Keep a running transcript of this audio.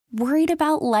Worried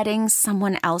about letting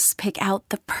someone else pick out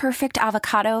the perfect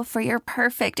avocado for your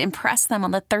perfect impress them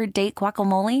on the third date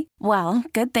guacamole? Well,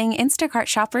 good thing Instacart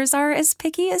shoppers are as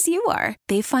picky as you are.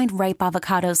 They find ripe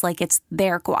avocados like it's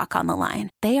their guac on the line.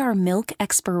 They are milk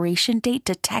expiration date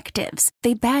detectives.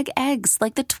 They bag eggs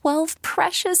like the 12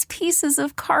 precious pieces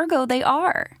of cargo they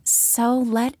are. So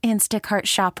let Instacart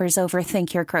shoppers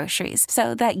overthink your groceries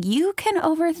so that you can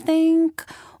overthink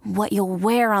what you'll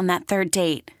wear on that third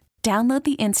date. Download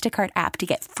the Instacart app to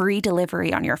get free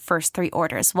delivery on your first 3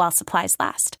 orders while supplies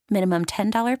last. Minimum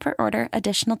 $10 per order.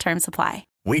 Additional terms apply.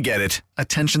 We get it.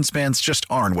 Attention spans just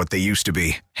aren't what they used to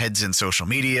be. Heads in social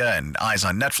media and eyes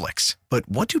on Netflix. But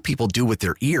what do people do with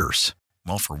their ears?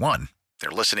 Well, for one, they're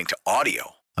listening to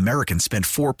audio. Americans spend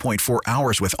 4.4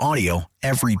 hours with audio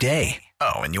every day.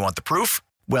 Oh, and you want the proof?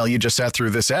 Well, you just sat through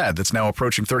this ad that's now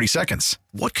approaching 30 seconds.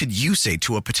 What could you say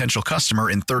to a potential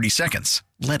customer in 30 seconds?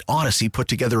 Let Odyssey put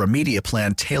together a media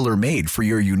plan tailor-made for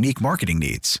your unique marketing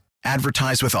needs.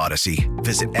 Advertise with Odyssey.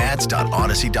 Visit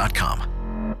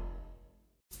ads.odyssey.com.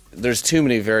 There's too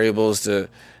many variables to.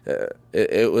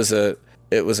 It was a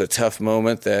tough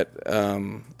moment that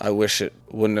I wish it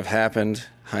wouldn't have happened.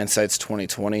 Hindsight's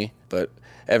 20/20, but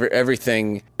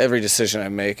every decision I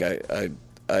make, I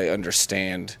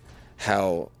understand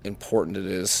how important it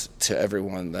is to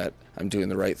everyone that I'm doing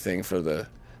the right thing for the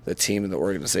team and the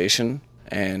organization.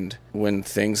 And when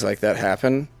things like that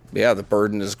happen, yeah, the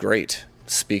burden is great.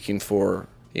 Speaking for,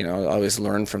 I always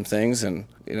learn from things. And,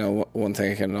 one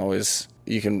thing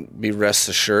you can be rest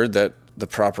assured that the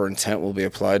proper intent will be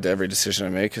applied to every decision I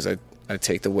make, because I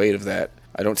take the weight of that.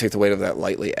 I don't take the weight of that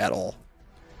lightly at all.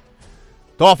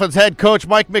 Dolphins head coach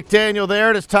Mike McDaniel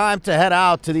there. It is time to head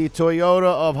out to the Toyota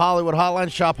of Hollywood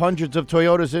hotline. Shop hundreds of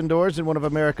Toyotas indoors in one of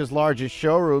America's largest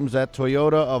showrooms at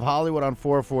Toyota of Hollywood on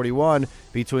 441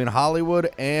 between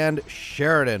Hollywood and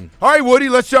Sheridan. All right, Woody,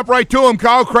 let's jump right to him.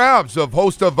 Kyle Krabs,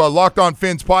 host of Locked On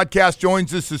Phins podcast,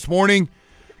 joins us this morning.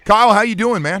 Kyle, how you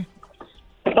doing, man?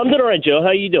 I'm doing all right, Joe.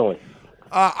 How you doing?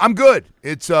 I'm good.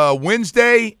 It's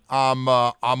Wednesday. I'm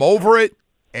over it.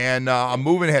 And I'm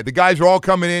moving ahead. The guys are all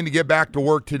coming in to get back to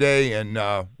work today, and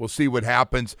we'll see what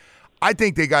happens. I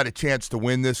think they got a chance to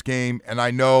win this game, and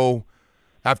I know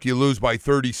after you lose by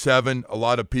 37, a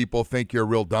lot of people think you're a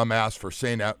real dumbass for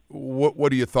saying that.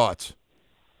 What are your thoughts?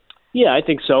 Yeah, I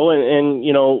think so. And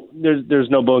there's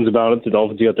no bones about it. The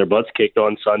Dolphins got their butts kicked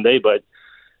on Sunday, but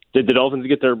did the Dolphins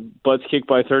get their butts kicked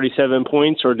by 37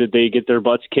 points, or did they get their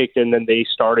butts kicked and then they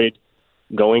started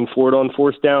going for it on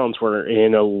fourth downs, where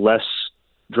in a less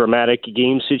dramatic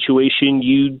game situation,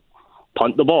 you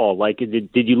punt the ball? Like, did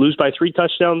you lose by 3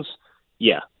 touchdowns?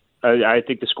 Yeah. I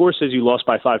think the score says you lost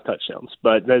by 5 touchdowns,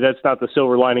 but that's not the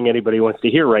silver lining anybody wants to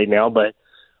hear right now. But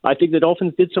I think the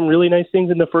Dolphins did some really nice things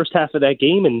in the first half of that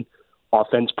game, and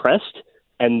offense pressed,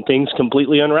 and things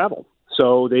completely unraveled.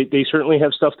 So they certainly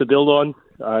have stuff to build on.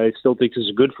 I still think this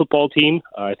is a good football team.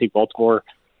 I think Baltimore,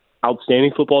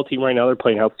 outstanding football team right now. They're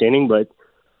playing outstanding, but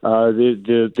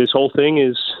this whole thing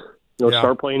is,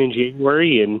 start playing in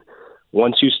January, and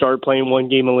once you start playing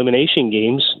one-game elimination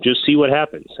games, just see what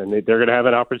happens. And they're going to have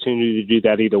an opportunity to do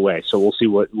that either way. So we'll see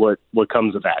what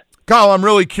comes of that. Kyle, I'm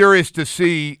really curious to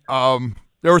see. There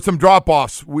were some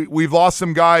drop-offs. We've lost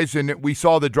some guys, and we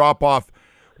saw the drop-off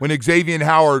when Xavier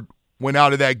Howard went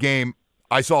out of that game.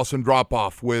 I saw some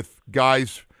drop-off with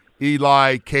guys,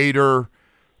 Eli, Cater,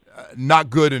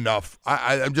 not good enough.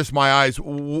 I'm just my eyes.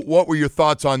 What were your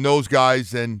thoughts on those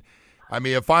guys? And I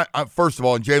mean, first of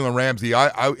all, and Jalen Ramsey,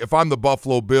 if I'm the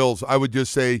Buffalo Bills, I would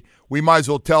just say we might as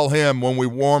well tell him when we're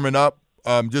warming up,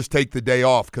 just take the day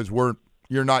off, because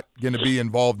you're not going to be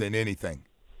involved in anything.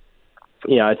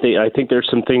 Yeah, I think there's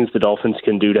some things the Dolphins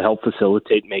can do to help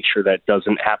facilitate, make sure that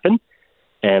doesn't happen,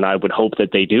 and I would hope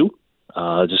that they do.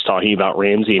 Just talking about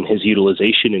Ramsey and his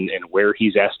utilization and where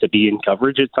he's asked to be in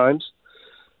coverage at times.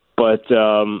 But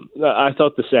I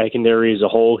thought the secondary as a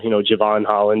whole, Javon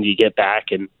Holland, you get back,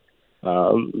 and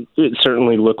it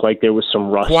certainly looked like there was some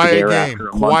rust there after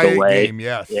a month away. Quiet game,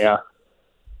 yes. Yeah.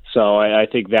 So I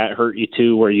think that hurt you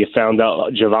too, where you found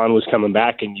out Javon was coming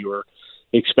back and you were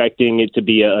expecting it to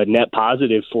be a net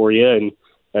positive for you, and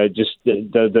just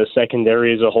the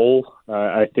secondary as a whole.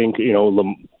 I think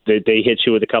they hit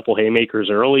you with a couple haymakers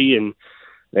early, and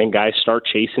then guys start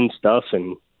chasing stuff,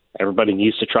 and everybody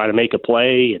needs to try to make a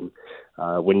play. And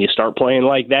when you start playing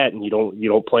like that, and you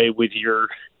don't play with your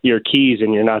keys,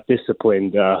 and you're not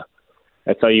disciplined,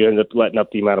 that's how you end up letting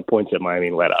up the amount of points that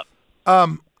Miami let up.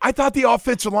 I thought the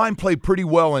offensive line played pretty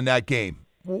well in that game.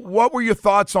 What were your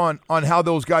thoughts on how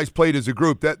those guys played as a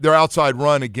group? That their outside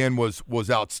run again was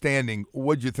outstanding.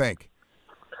 What'd you think?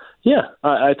 Yeah,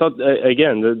 I thought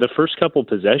again the first couple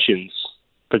possessions,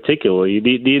 particularly,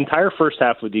 the entire first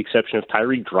half, with the exception of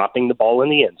Tyree dropping the ball in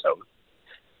the end zone,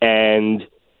 and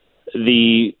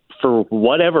for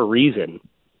whatever reason,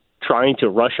 trying to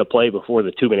rush a play before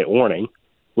the 2-minute warning,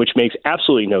 which makes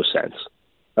absolutely no sense.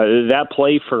 That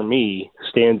play for me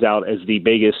stands out as the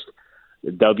biggest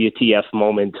WTF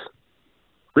moment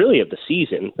really of the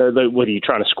season. What are you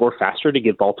trying to score faster to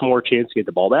give Baltimore a chance to get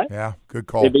the ball back? Yeah, good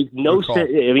call. It makes no sense.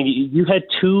 I mean, you had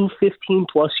 2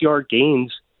 15-plus yard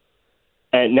gains,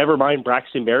 and never mind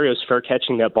Braxton Berrios fair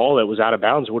catching that ball that was out of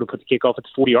bounds would have put the kickoff at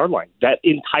the 40-yard line. That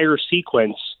entire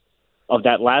sequence of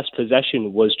that last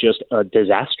possession was just a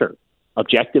disaster,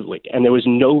 objectively, and there was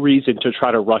no reason to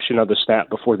try to rush another snap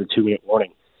before the 2-minute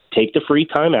warning. Take the free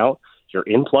timeout. You're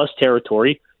in plus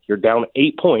territory. You're down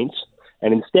 8 points,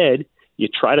 and instead you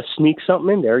try to sneak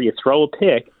something in there. You throw a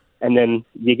pick, and then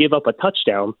you give up a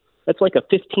touchdown. That's like a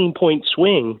 15-point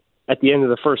swing at the end of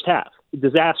the first half.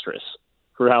 Disastrous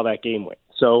for how that game went.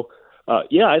 So,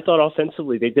 I thought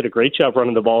offensively they did a great job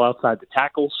running the ball outside the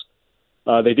tackles.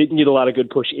 They didn't get a lot of good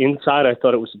push inside. I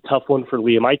thought it was a tough one for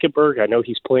Liam Eichenberg. I know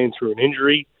he's playing through an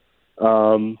injury.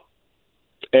 And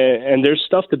there's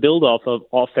stuff to build off of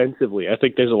offensively. I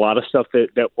think there's a lot of stuff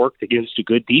that worked against a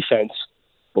good defense.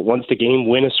 But once the game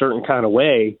went a certain kind of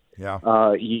way,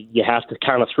 you have to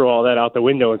kind of throw all that out the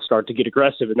window and start to get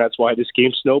aggressive, and that's why this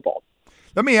game snowballed.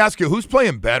 Let me ask you, who's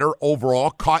playing better overall,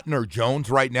 Cotton or Jones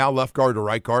right now, left guard or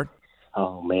right guard?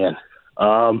 Oh, man.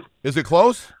 Is it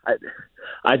close?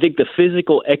 I think the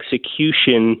physical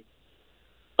execution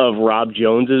of Rob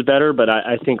Jones is better, but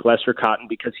I think Lester Cotton,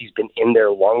 because he's been in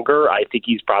there longer, I think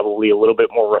he's probably a little bit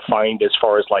more refined as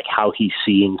far as like how he's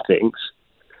seeing things.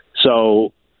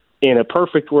 So in a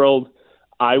perfect world,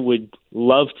 I would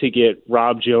love to get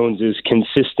Rob Jones's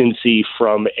consistency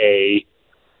from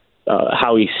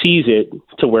how he sees it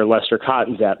to where Lester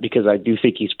Cotton's at, because I do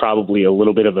think he's probably a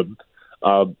little bit of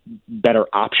a better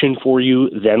option for you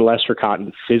than Lester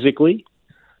Cotton physically.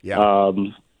 Yeah.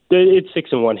 It's 6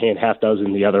 in one hand, half dozen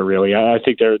in the other, really. I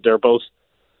think they're both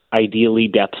ideally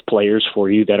depth players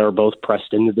for you that are both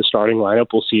pressed into the starting lineup.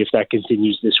 We'll see if that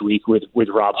continues this week with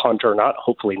Rob Hunt or not.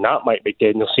 Hopefully not. Mike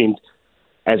McDaniel seemed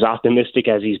as optimistic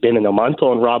as he's been in a month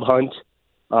on Rob Hunt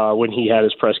when he had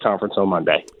his press conference on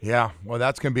Monday. Yeah, well,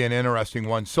 that's going to be an interesting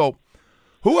one. So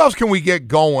who else can we get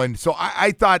going? So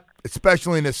I thought,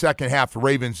 especially in the second half, the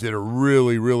Ravens did a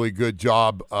really, really good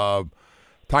job.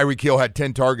 Tyreek Hill had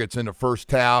 10 targets in the first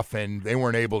half, and they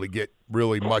weren't able to get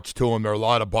really much to him. There are a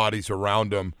lot of bodies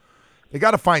around him. They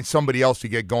got to find somebody else to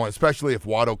get going, especially if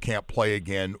Waddle can't play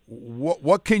again.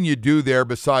 What can you do there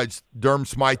besides Durham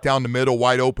Smythe down the middle,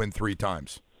 wide open 3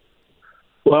 times?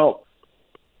 Well,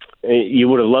 you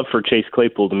would have loved for Chase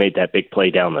Claypool to make that big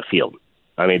play down the field.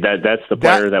 I mean, that's the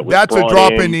player that was That's a brought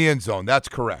drop in the end zone. That's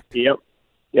correct. Yep.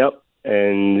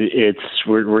 And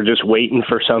we're just waiting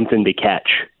for something to catch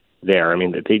there. I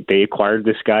mean, they acquired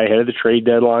this guy ahead of the trade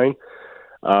deadline.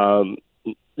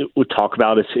 We talk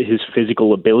about his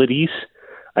physical abilities.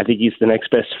 I think he's the next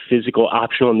best physical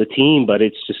option on the team, but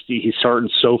it's just he's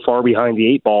starting so far behind the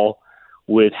 8 ball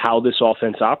with how this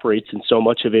offense operates, and so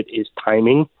much of it is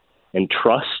timing and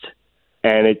trust,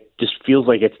 and it just feels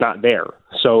like it's not there.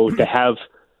 So to have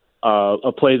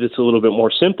a play that's a little bit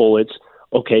more simple, it's,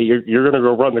 okay, you're going to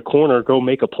go run the corner, go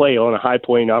make a play on a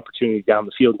high-point opportunity down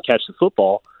the field and catch the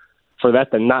football. For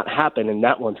that to not happen, and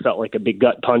that one felt like a big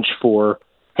gut punch for,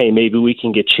 hey, maybe we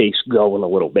can get Chase going a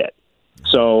little bit.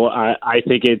 So I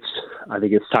think it's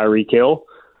Tyreek Hill.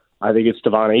 I think it's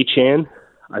Devon Achane.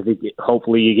 I think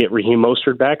hopefully you get Raheem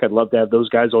Mostert back. I'd love to have those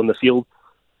guys on the field,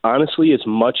 honestly, as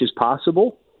much as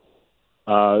possible,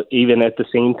 even at the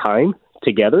same time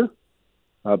together,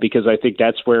 because I think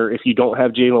that's where, if you don't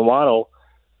have Jalen Waddle,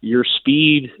 your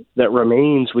speed that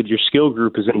remains with your skill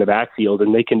group is in the backfield,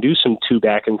 and they can do some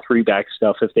 2-back and 3-back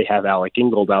stuff if they have Alec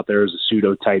Ingold out there as a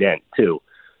pseudo tight end too.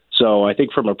 So I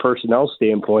think from a personnel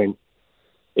standpoint,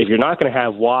 if you're not going to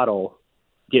have Waddle,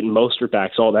 getting Mostert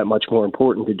back's all that much more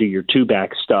important to do your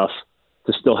 2-back stuff,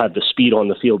 to still have the speed on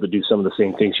the field to do some of the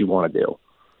same things you want to do.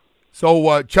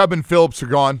 So Chubb and Phillips are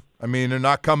gone. I mean, they're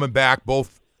not coming back.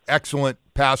 Both excellent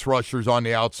pass rushers on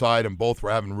the outside, and both were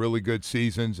having really good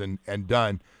seasons and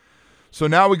done. So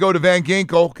now we go to Van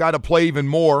Ginkel, got to play even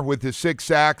more with his 6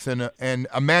 sacks, and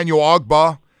Emmanuel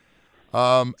Ogbah,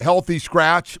 healthy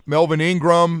scratch. Melvin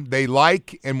Ingram, they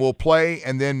like and will play,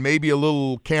 and then maybe a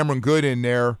little Cameron Good in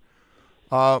there.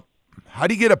 How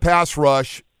do you get a pass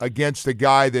rush against a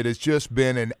guy that has just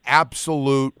been an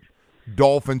absolute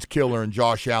Dolphins killer in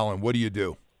Josh Allen? What do you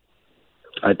do?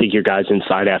 I think your guys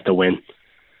inside have to win.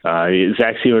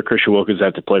 Zach Sealer, Christian Wilkins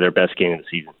have to play their best game of the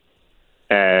season.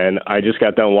 And I just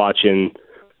got done watching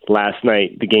last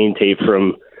night the game tape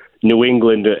from New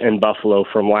England and Buffalo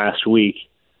from last week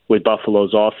with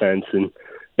Buffalo's offense, and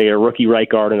they had a rookie right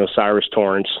guard in Osiris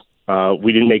Torrance.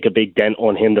 We didn't make a big dent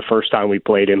on him the first time we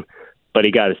played him, but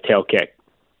he got his tail kicked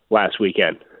last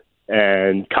weekend.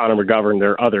 And Connor McGovern,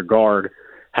 their other guard,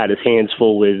 had his hands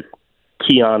full with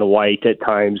Keon White at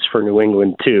times for New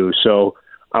England too. So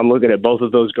I'm looking at both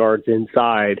of those guards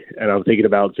inside, and I'm thinking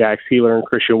about Zach Sealer and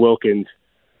Christian Wilkins.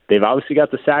 They've obviously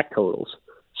got the sack totals.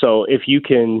 So if you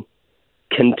can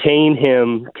contain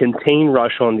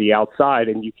Rush on the outside,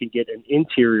 and you can get an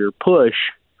interior push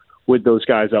with those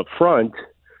guys up front,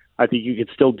 I think you could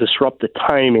still disrupt the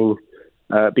timing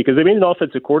because they made an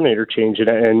offensive coordinator change,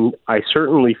 and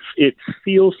it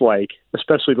feels like,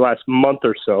 especially the last month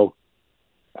or so,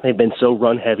 they've been so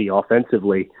run-heavy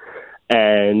offensively,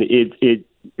 and it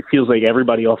feels like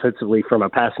everybody offensively from a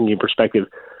passing game perspective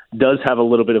does have a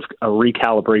little bit of a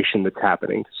recalibration that's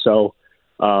happening. So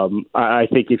I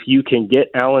think if you can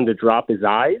get Allen to drop his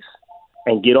eyes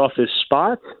and get off his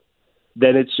spot,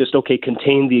 then it's just, okay,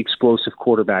 contain the explosive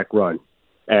quarterback run.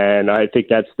 And I think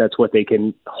that's what they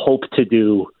can hope to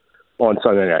do on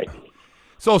Sunday night.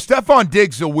 So Stephon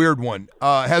Diggs is a weird one.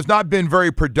 Has not been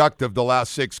very productive the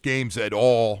last 6 games at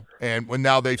all. And when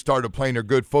now they've started playing their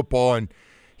good football, and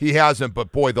he hasn't.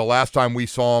 But, boy, the last time we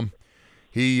saw him,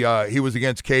 he was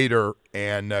against Cater,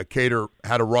 and Cater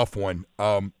had a rough one.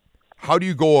 How do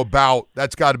you go about –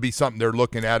 that's got to be something they're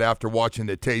looking at after watching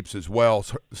the tapes as well.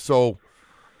 So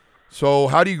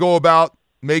how do you go about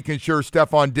making sure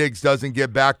Stephon Diggs doesn't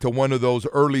get back to one of those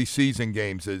early season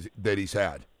games that he's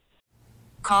had?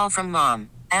 Call from mom.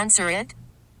 Answer it.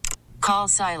 Call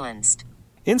silenced.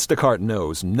 Instacart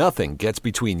knows nothing gets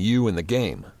between you and the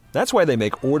game. That's why they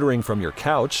make ordering from your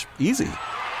couch easy.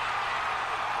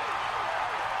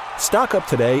 Stock up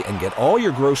today and get all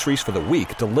your groceries for the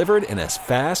week delivered in as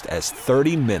fast as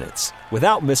 30 minutes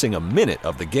without missing a minute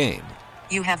of the game.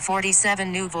 You have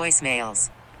 47 new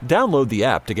voicemails. Download the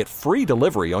app to get free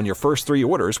delivery on your first 3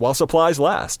 orders while supplies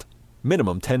last.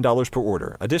 Minimum $10 per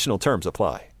order. Additional terms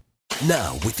apply.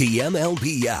 Now, with the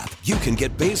MLB app, you can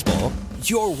get baseball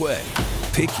your way.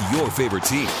 Pick your favorite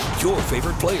team, your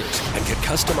favorite players, and get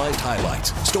customized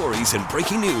highlights, stories, and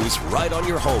breaking news right on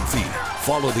your home feed.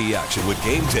 Follow the action with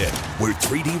Game Day, where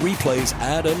 3D replays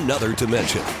add another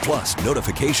dimension. Plus,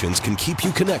 notifications can keep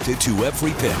you connected to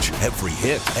every pitch, every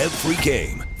hit, every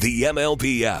game. The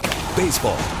MLB app.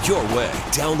 Baseball your way.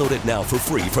 Download it now for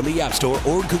free from the App Store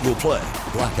or Google Play.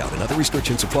 Blackout and other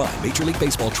restrictions apply. Major League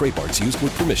Baseball trademarks used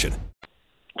with permission.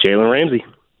 Jalen Ramsey.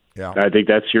 Yeah, I think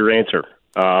that's your answer.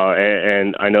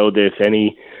 And I know that if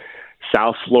any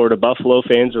South Florida Buffalo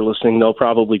fans are listening, they'll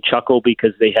probably chuckle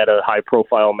because they had a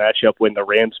high-profile matchup when the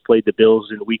Rams played the Bills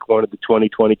in Week 1 of the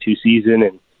 2022 season,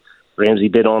 and Ramsey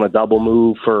bid on a double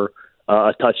move for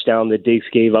a touchdown that Diggs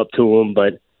gave up to him.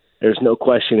 But there's no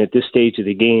question at this stage of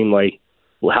the game, like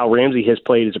how Ramsey has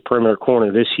played as a perimeter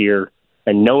corner this year,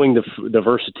 and knowing the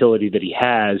versatility that he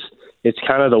has, it's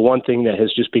kind of the one thing that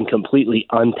has just been completely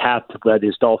untapped by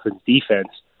this Dolphins defense.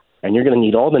 And you're going to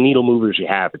need all the needle movers you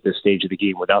have at this stage of the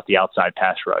game without the outside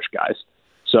pass rush guys.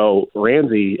 So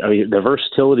Ramsey, I mean, the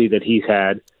versatility that he's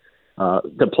had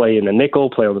to play in the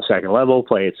nickel, play on the second level,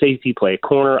 play at safety, play at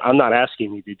corner. I'm not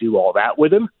asking you to do all that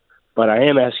with him, but I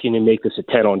am asking you to make this a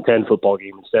 10-on-10 football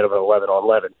game instead of an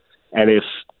 11-on-11. And if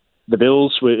the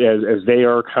Bills, as they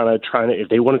are kind of trying to, if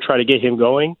they want to try to get him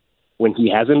going when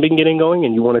he hasn't been getting going,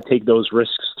 and you want to take those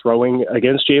risks throwing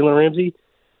against Jalen Ramsey,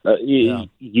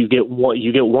 you get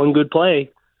one good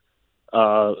play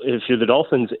if you're the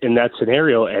Dolphins in that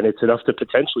scenario, and it's enough to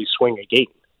potentially swing a game.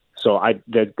 So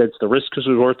that's the risk is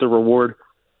worth the reward.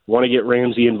 Want to get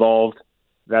Ramsey involved?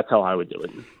 That's how I would do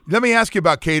it. Let me ask you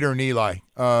about Cater and Eli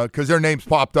because their names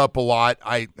popped up a lot.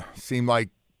 I seemed like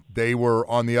they were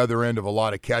on the other end of a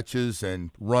lot of catches and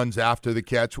runs after the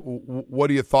catch. What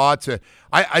are your thoughts?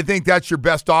 I think that's your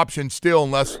best option still,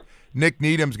 unless Nick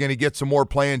Needham's going to get some more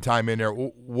playing time in there.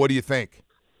 What do you think?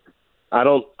 I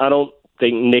don't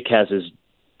think Nick has his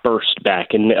burst back,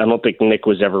 and I don't think Nick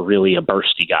was ever really a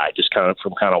bursty guy. Just kind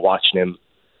of watching him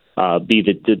be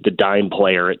the dime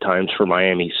player at times for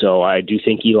Miami. So I do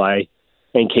think Eli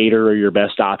and Cater are your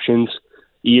best options.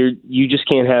 You just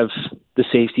can't have the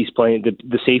safeties playing.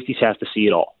 The safeties have to see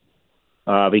it all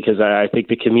because I think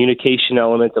the communication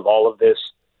element of all of this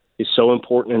is so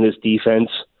important in this defense.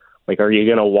 Like, are you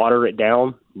going to water it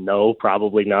down? No,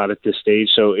 probably not at this stage.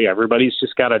 So everybody's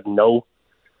just got to know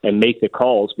and make the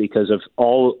calls because of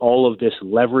all of this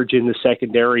leverage in the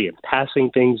secondary and passing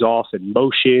things off and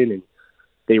motion. And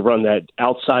They run that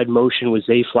outside motion with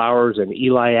Zay Flowers, and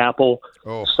Eli Apple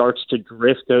starts to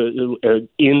drift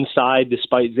inside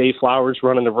despite Zay Flowers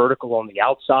running the vertical on the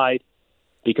outside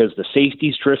because the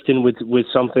safety's drifting with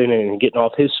something and getting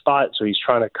off his spot. So he's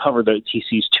trying to cover he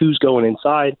sees twos going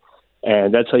inside,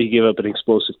 and that's how you give up an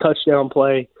explosive touchdown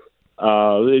play.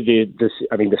 The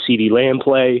CeeDee Lamb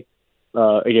play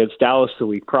against Dallas the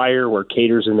week prior where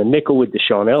Cater's in the nickel with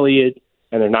Deshaun Elliott,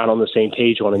 and they're not on the same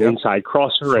page on an inside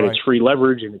crosser, and it's free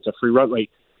leverage, and it's a free run. Like,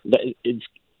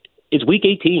 it's week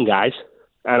 18, guys.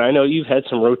 And I know you've had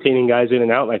some rotating guys in and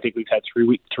out, and I think we've had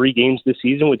three games this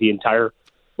season with the entire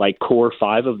core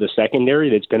five of the secondary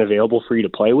that's been available for you to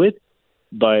play with.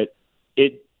 But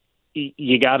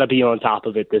you got to be on top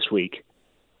of it this week.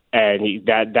 And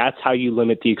that's how you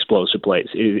limit the explosive plays,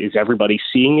 is everybody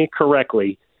seeing it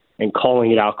correctly and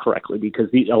calling it out correctly, because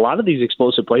a lot of these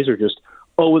explosive plays are just,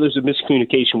 there's a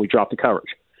miscommunication, we dropped the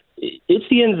coverage. It's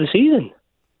the end of the season.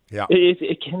 Yeah,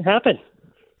 it can happen.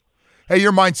 Hey,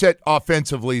 your mindset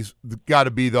offensively's got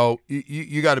to be, though,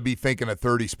 you got to be thinking a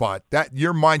 30 spot. That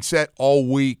your mindset all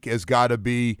week has got to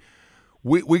be,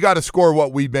 we got to score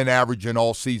what we've been averaging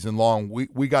all season long.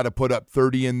 We got to put up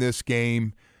 30 in this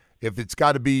game. If it's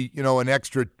got to be, an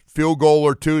extra field goal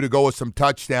or two to go with some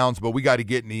touchdowns, but we got to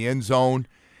get in the end zone.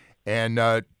 And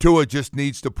Tua just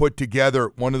needs to put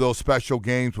together one of those special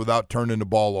games without turning the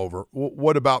ball over.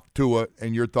 What about Tua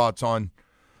and your thoughts on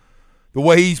the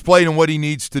way he's played and what he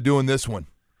needs to do in this one?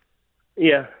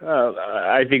 Yeah,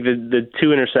 I think the two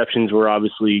interceptions were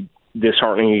obviously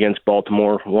disheartening against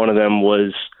Baltimore. One of them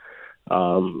was,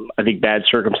 I think, bad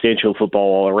circumstantial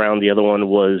football all around. The other one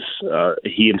was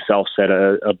he himself said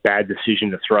a bad decision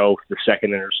to throw. The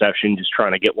second interception, just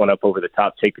trying to get one up over the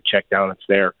top, take the check down, it's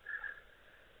there.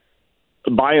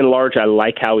 By and large, I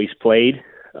like how he's played.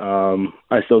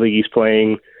 I still think he's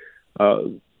playing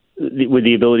with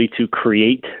the ability to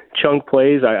create chunk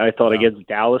plays. I thought against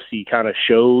Dallas, he kind of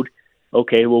showed,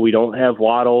 okay, well, we don't have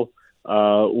Waddle.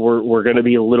 We're going to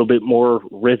be a little bit more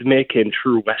rhythmic and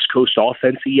true West Coast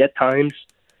offense-y at times.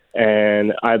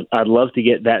 And I'd love to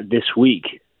get that this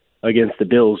week against the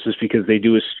Bills, just because they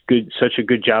do such a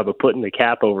good job of putting the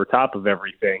cap over top of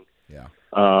everything. Yeah.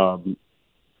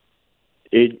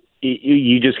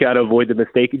 You just got to avoid the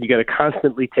mistake, and you got to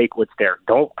constantly take what's there.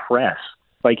 Don't press.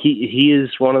 Like, he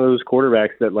is one of those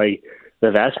quarterbacks that, like,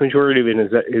 the vast majority of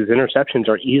his interceptions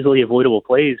are easily avoidable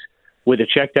plays with a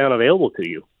check down available to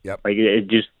you. Yep. Like,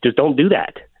 just don't do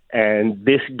that. And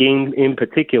this game in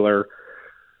particular,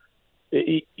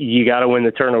 you got to win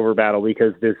the turnover battle,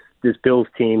 because this Bills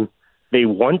team, they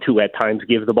want to at times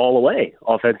give the ball away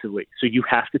offensively. So you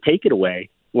have to take it away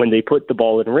when they put the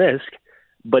ball in risk.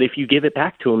 But if you give it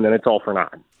back to him, then it's all for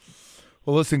naught.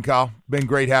 Well, listen, Kyle, been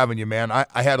great having you, man. I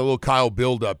had a little Kyle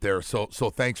build up there, so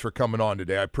thanks for coming on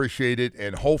today. I appreciate it,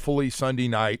 and hopefully Sunday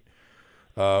night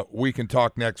we can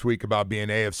talk next week about being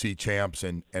AFC champs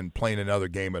and playing another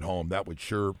game at home. That would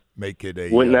sure make it a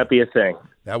 – Wouldn't that be a thing?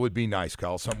 That would be nice,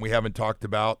 Kyle. Something we haven't talked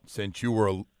about since you were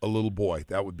a little boy.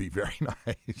 That would be very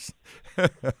nice.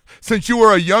 Since you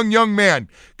were a young man.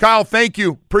 Kyle, thank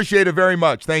you. Appreciate it very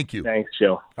much. Thank you. Thanks,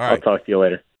 Joe. All right. I'll talk to you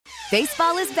later.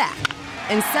 Baseball is back,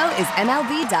 and so is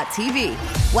MLB.tv.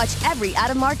 Watch every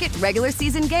out-of-market regular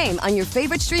season game on your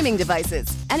favorite streaming devices,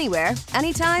 anywhere,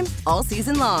 anytime, all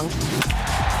season long.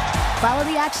 Follow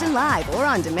the action live or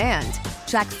on demand.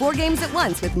 Track 4 games at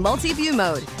once with multi-view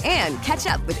mode and catch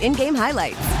up with in-game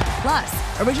highlights.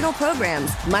 Plus, original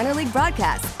programs, minor league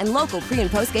broadcasts, and local pre-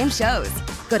 and post-game shows.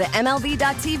 Go to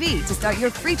MLB.tv to start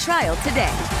your free trial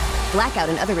today. Blackout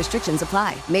and other restrictions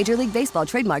apply. Major League Baseball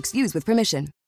trademarks used with permission.